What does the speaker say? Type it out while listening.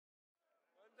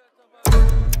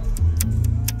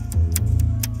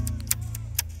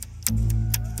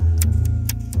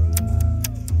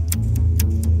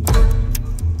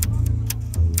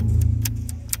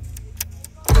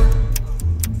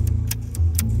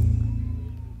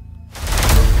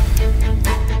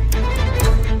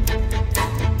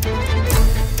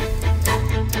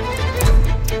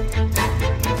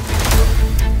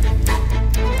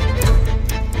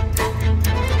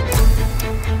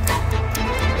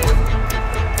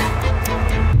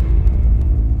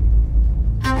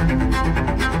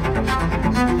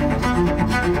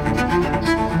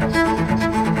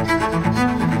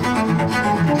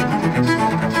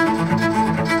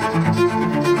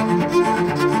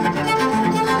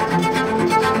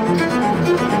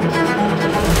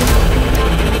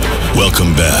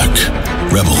Welcome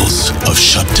back, rebels of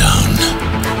Shutdown.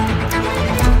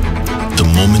 The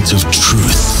moment of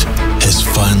truth has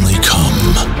finally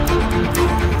come.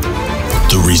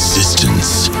 The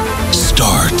resistance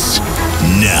starts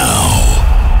now.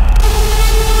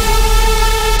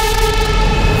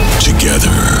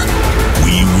 Together,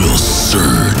 we will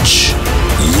surge,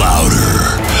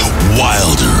 louder,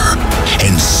 wilder,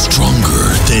 and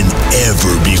stronger than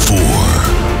ever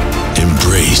before.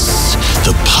 Embrace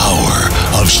the power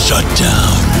of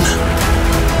Shutdown.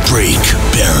 Break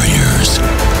barriers,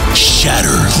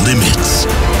 shatter limits,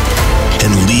 and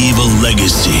leave a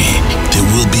legacy that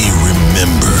will be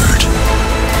remembered.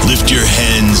 Lift your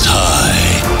hands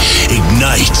high,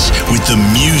 ignite with the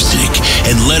music,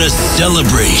 and let us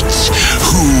celebrate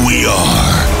who we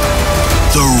are.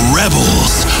 The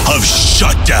Rebels of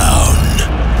Shutdown.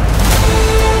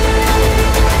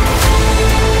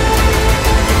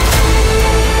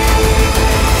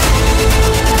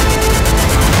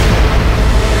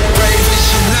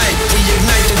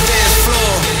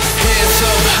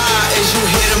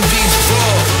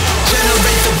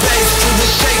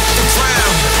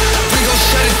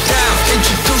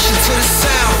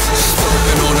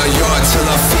 Till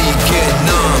our feet get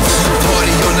numb.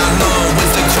 Party on our lawn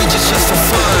with the creatures just for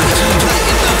fun.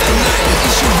 Lighting up the night,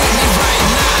 is you with me right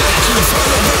now?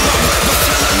 Follow with my rebels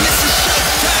till I miss a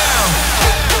shutdown.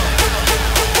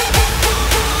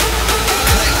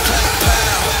 Clap, clap,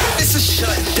 pow. It's a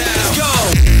shutdown. Let's go.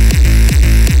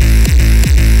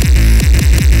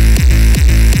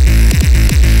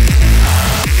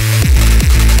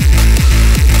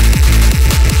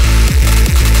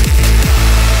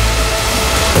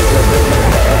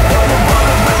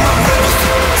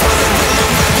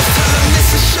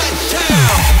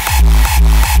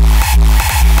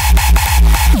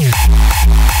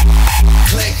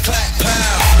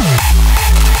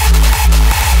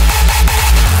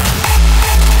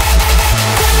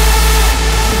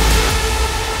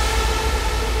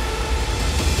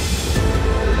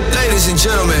 Ladies and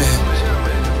gentlemen,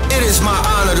 it is my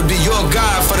honor to be your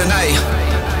guide for the night.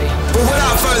 But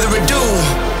without further ado,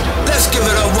 let's give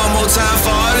it up one more time for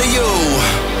all of you.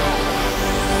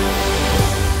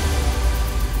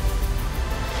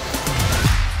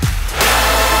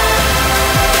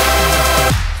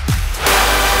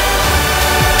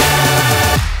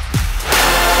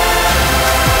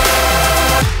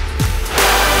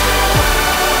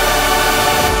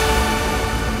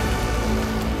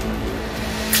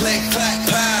 Click, clack,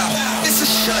 pow. It's a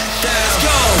shutdown. Let's go.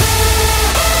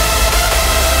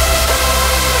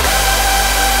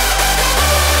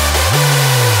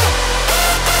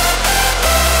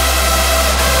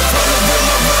 Follow with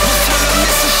my rebels till I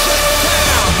miss a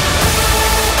shutdown.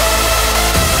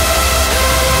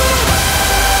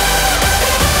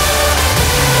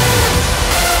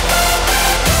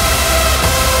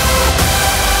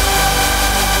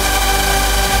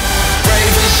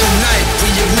 Brave as unite, we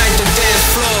ignite the dance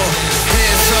floor.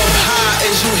 Hands up high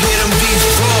as you hear them beats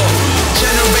roar.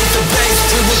 Generate the bass,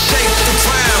 we will shake the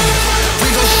ground. We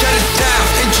gon' shut it down,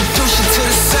 introduce you to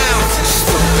the sound.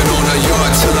 Stomping on our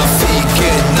yard till our feet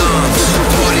get numb.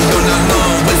 Party on our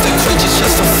lawn with the creatures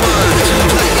just for fun.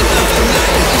 Lighting up the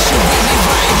night, is you with me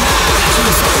right now?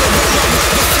 Follow with my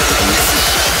rebels till I miss a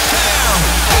shutdown.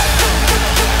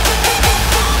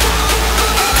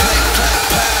 Clap, clap,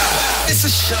 pow. It's a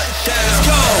shutdown. Let's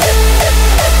go.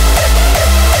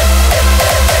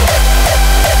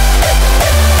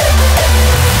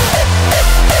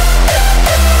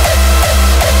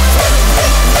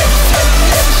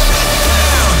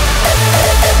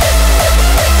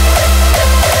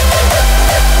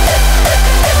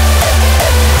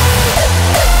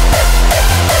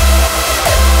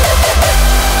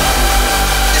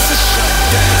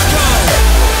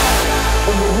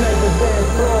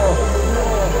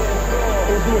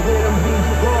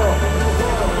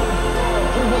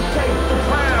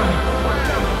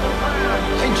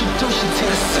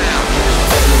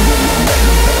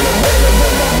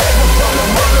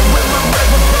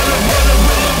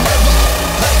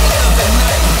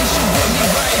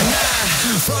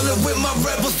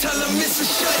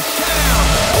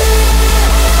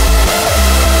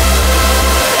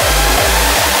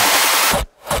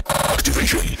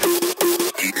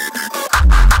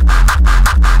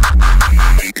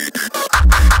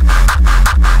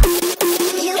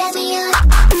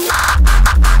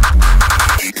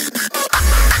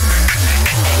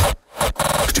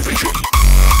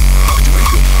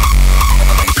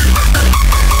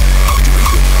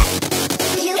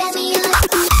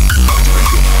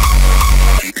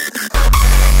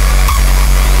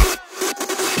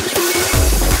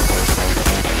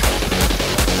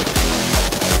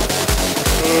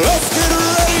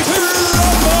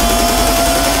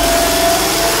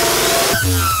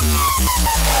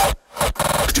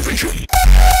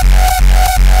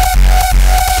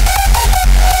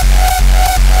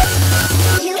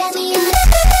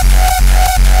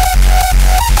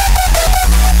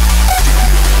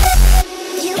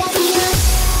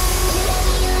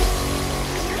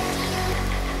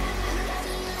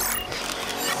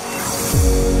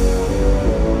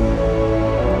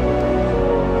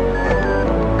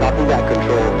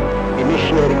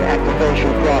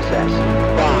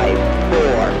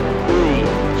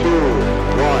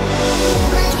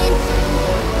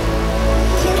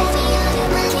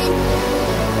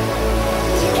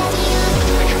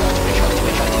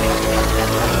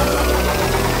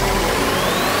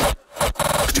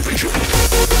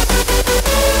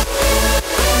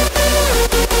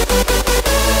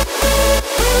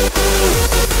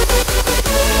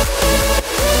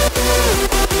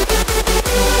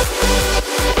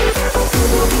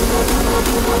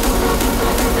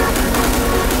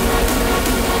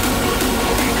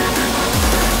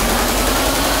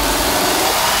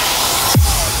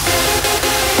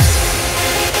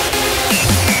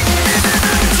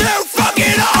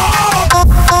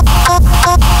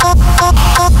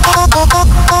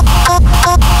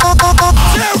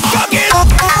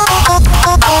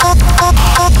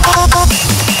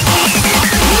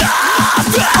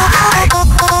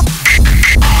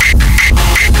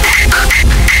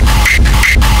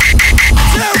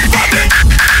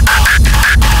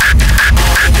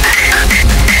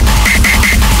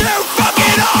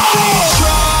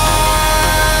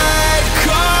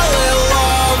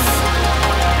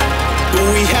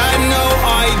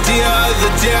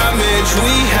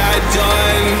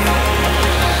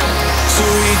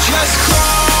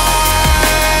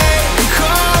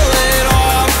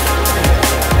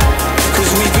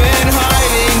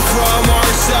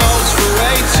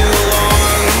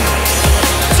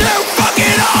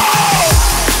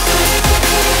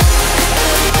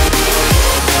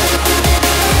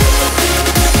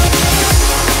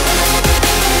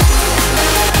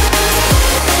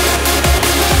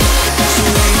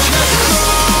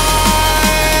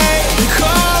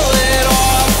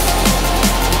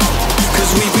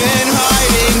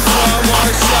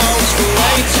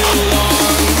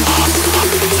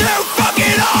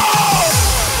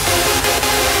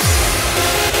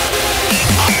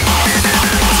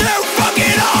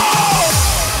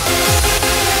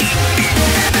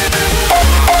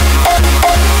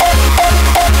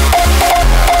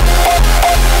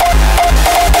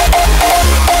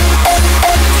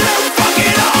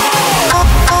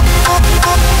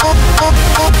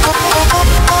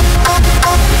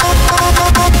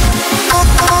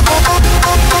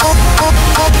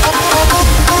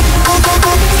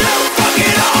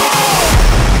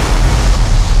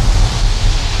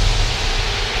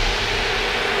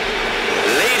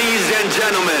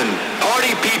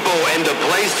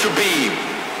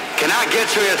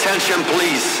 attention,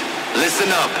 please. Listen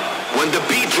up. When the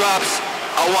beat drops,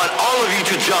 I want all of you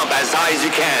to jump as high as you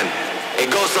can.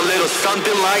 It goes a little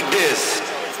something like this.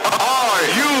 Are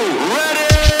you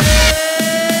ready?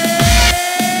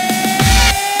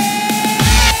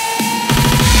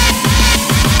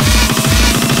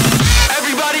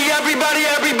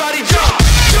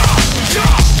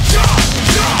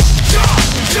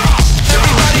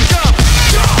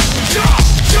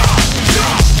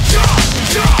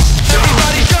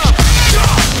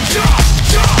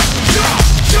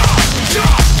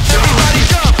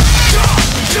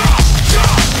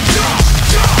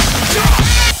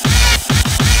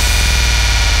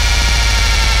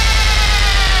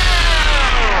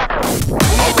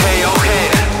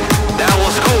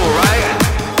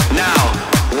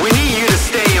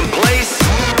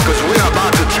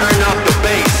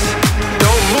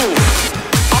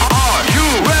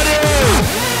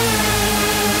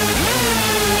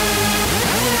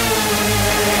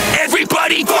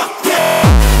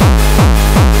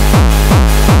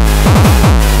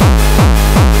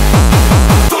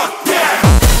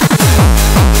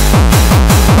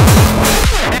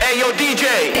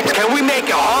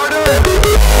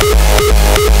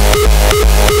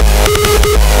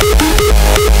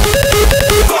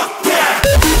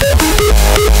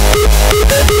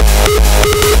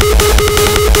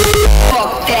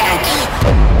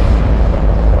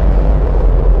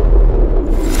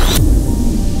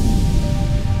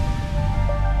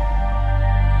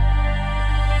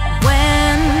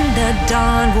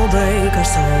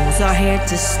 Are here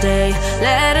to stay.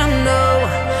 Let them know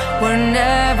we're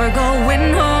never going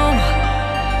home.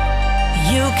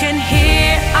 You can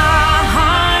hear our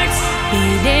hearts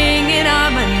beating in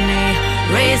harmony.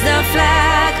 Raise the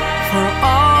flag for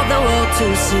all the world to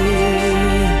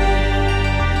see.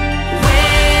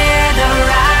 We're the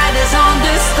riders on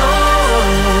the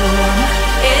storm.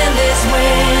 In this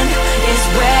wind is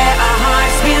where our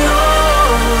hearts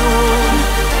belong.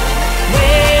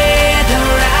 We're the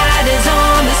riders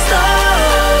on the storm.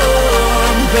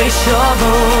 Raise your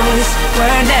voice,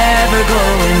 we're never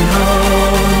going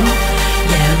home.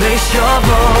 Yeah, raise your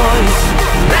voice.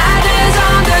 Riders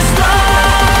on the storm.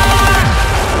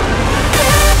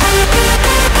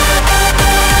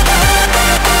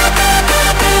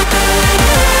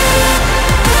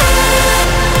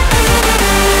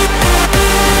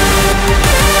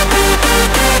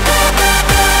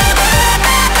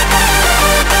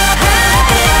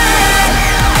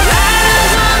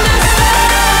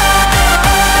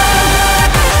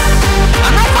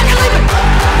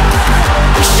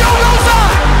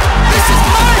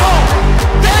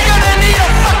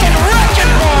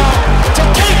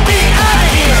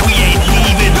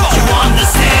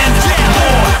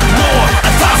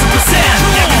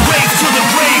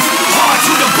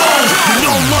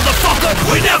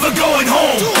 We're never going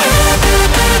home.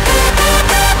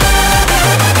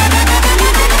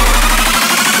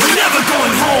 We're never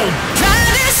going home.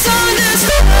 Riders on the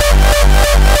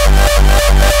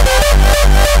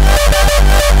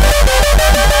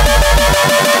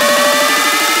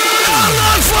I'm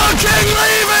not fucking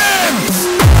leaving.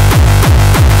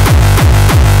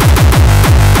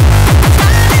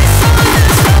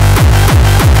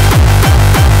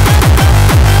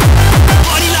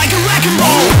 Body like a wrecking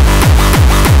ball.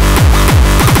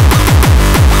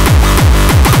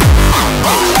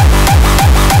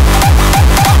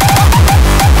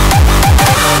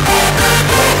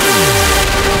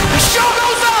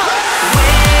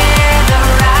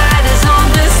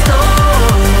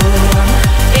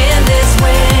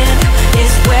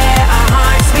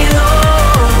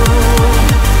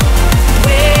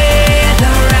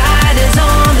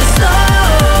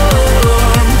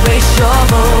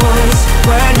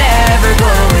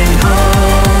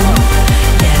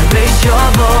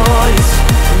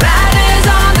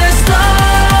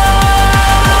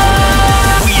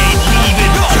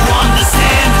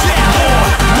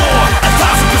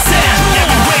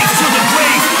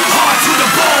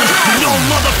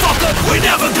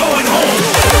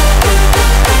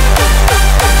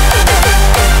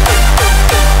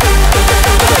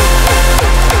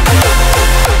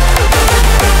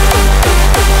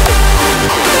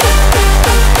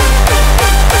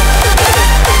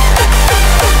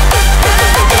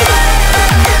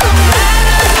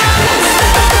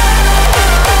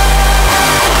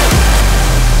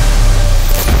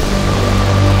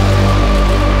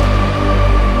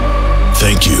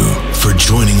 Thank you for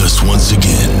joining us once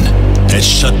again at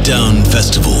Shutdown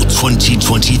Festival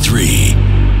 2023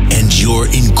 and your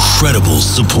incredible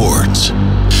support.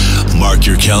 Mark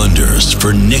your calendars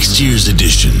for next year's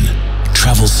edition.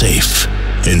 Travel safe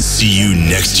and see you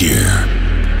next year.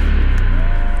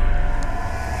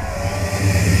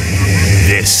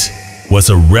 This was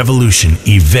a Revolution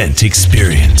event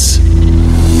experience.